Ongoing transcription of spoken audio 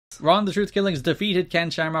Ron the Truth Killings defeated Ken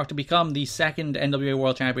Shamrock to become the second NWA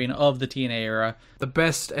World Champion of the TNA era. The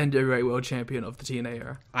best NWA World Champion of the TNA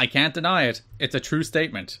era. I can't deny it. It's a true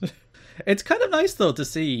statement. It's kind of nice, though, to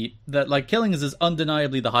see that, like, Killings is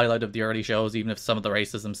undeniably the highlight of the early shows, even if some of the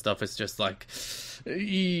racism stuff is just, like,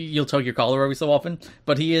 you'll tug your collar every so often.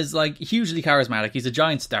 But he is, like, hugely charismatic. He's a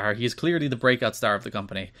giant star. He is clearly the breakout star of the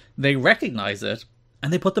company. They recognize it,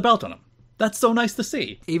 and they put the belt on him. That's so nice to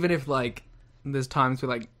see. Even if, like, there's times where,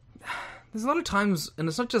 like, there's a lot of times, and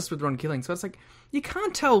it's not just with Ron Killings, so it's like, you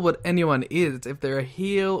can't tell what anyone is, if they're a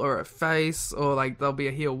heel or a face, or like they'll be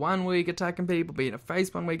a heel one week attacking people, being a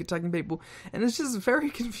face one week attacking people, and it's just very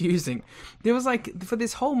confusing. There was like, for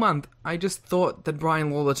this whole month, I just thought that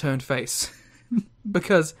Brian Lawler turned face,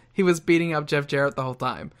 because he was beating up Jeff Jarrett the whole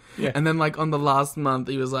time. Yeah. And then like on the last month,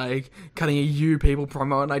 he was like cutting a "You People"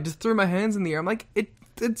 promo, and I just threw my hands in the air. I'm like,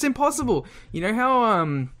 it's impossible. You know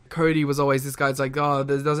how Cody was always this guy's like, oh,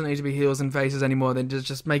 there doesn't need to be heels and faces anymore, then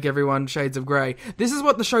just make everyone shades of grey. This is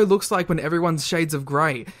what the show looks like when everyone's shades of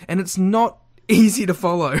grey, and it's not easy to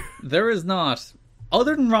follow. There is not.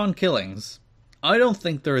 Other than Ron Killings, I don't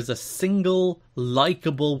think there is a single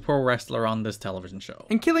likable pro wrestler on this television show.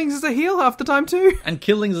 And Killings is a heel half the time too. And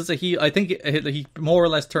Killings is a heel. I think he more or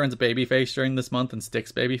less turns babyface during this month and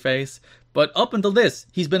sticks babyface. But up until this,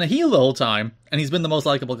 he's been a heel the whole time, and he's been the most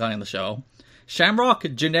likable guy on the show. Shamrock,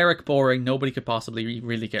 generic, boring, nobody could possibly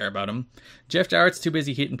really care about him. Jeff Jarrett's too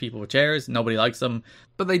busy hitting people with chairs, nobody likes him.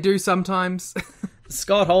 But they do sometimes.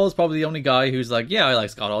 Scott Hall is probably the only guy who's like, yeah, I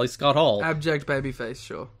like Scott Hall, he's Scott Hall. Abject babyface,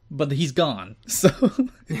 sure. But he's gone, so...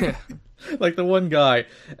 Yeah. Like the one guy.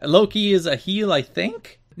 Loki is a heel, I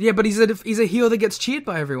think? Yeah, but he's a heel that gets cheered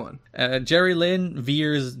by everyone. Jerry Lynn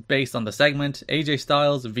veers based on the segment. AJ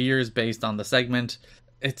Styles veers based on the segment.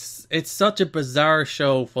 It's such a bizarre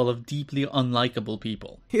show full of deeply unlikable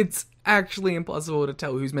people. It's actually impossible to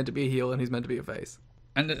tell who's meant to be a heel and who's meant to be a face.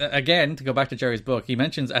 And again, to go back to Jerry's book, he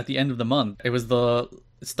mentions at the end of the month, it was the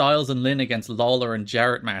Styles and Lynn against Lawler and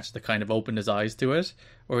Jarrett match that kind of opened his eyes to it,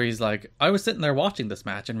 where he's like, I was sitting there watching this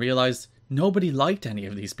match and realised nobody liked any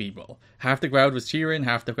of these people. Half the crowd was cheering,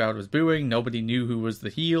 half the crowd was booing, nobody knew who was the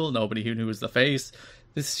heel, nobody who knew who was the face.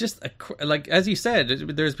 It's just, like, as you said,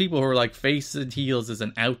 there's people who are like, face and heels is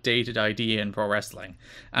an outdated idea in pro wrestling.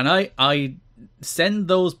 And I send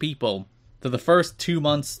those people to the first 2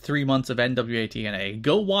 months, 3 months of NWA-TNA.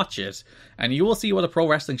 Go watch it, and you will see what a pro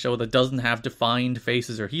wrestling show that doesn't have defined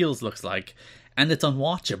faces or heels looks like. And it's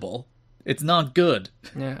unwatchable. It's not good.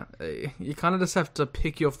 Yeah, you kind of just have to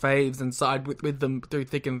pick your faves and side with them through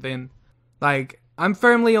thick and thin. Like, I'm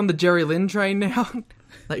firmly on the Jerry Lynn train now.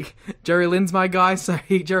 Like, Jerry Lynn's my guy, so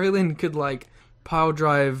Jerry Lynn could, like, pile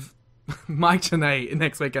drive Mike Tenay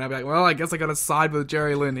next week, and I'd be like, well, I guess I gotta side with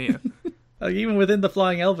Jerry Lynn here. Like, even within the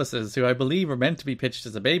Flying Elvises, who I believe are meant to be pitched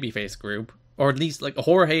as a babyface group, or at least, like,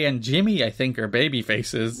 Jorge and Jimmy, I think, are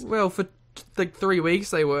babyfaces. Well, for, like, 3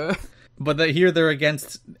 weeks they were. But here they're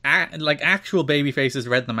against, actual babyfaces,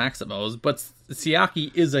 Red the Maximos, but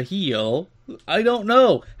Siaki is a heel. I don't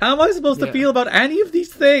know. How am I supposed to feel about any of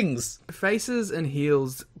these things? Faces and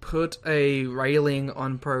heels put a railing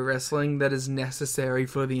on pro wrestling that is necessary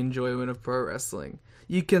for the enjoyment of pro wrestling.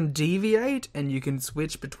 You can deviate and you can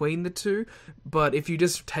switch between the two, but if you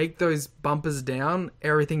just take those bumpers down,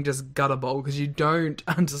 everything just gutterball because you don't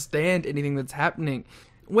understand anything that's happening.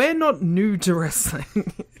 We're not new to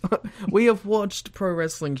wrestling. We have watched pro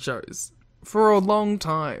wrestling shows for a long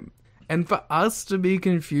time. And for us to be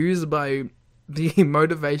confused by the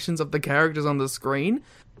motivations of the characters on the screen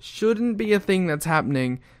shouldn't be a thing that's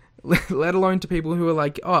happening, let alone to people who are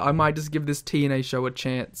like, oh, I might just give this TNA show a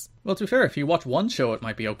chance. Well, to be fair, if you watch one show, it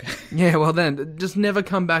might be okay. Yeah, well then, just never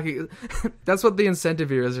come back. That's what the incentive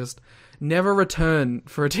here is, just never return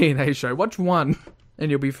for a TNA show. Watch one, and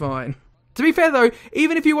you'll be fine. To be fair though,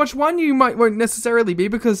 even if you watch one, you won't necessarily be,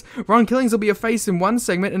 because Ron Killings will be a face in one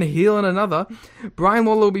segment and a heel in another. Brian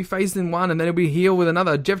Lawler will be face in one and then he'll be heel with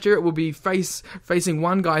another. Jeff Jarrett will be facing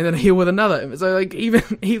one guy and then a heel with another. So like, even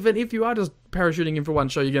if you are just parachuting in for one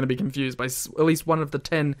show, you're going to be confused by at least one of the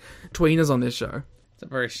 10 tweeners on this show. It's a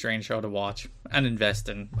very strange show to watch and invest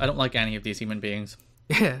in. I don't like any of these human beings.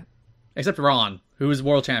 Yeah. Except Ron, who is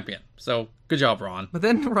world champion. So, good job, Ron. But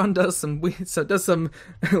then Ron does some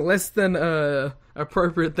less than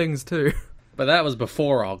appropriate things too. But that was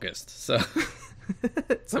before August, so...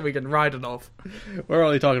 So we can write it off. We're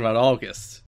only talking about August.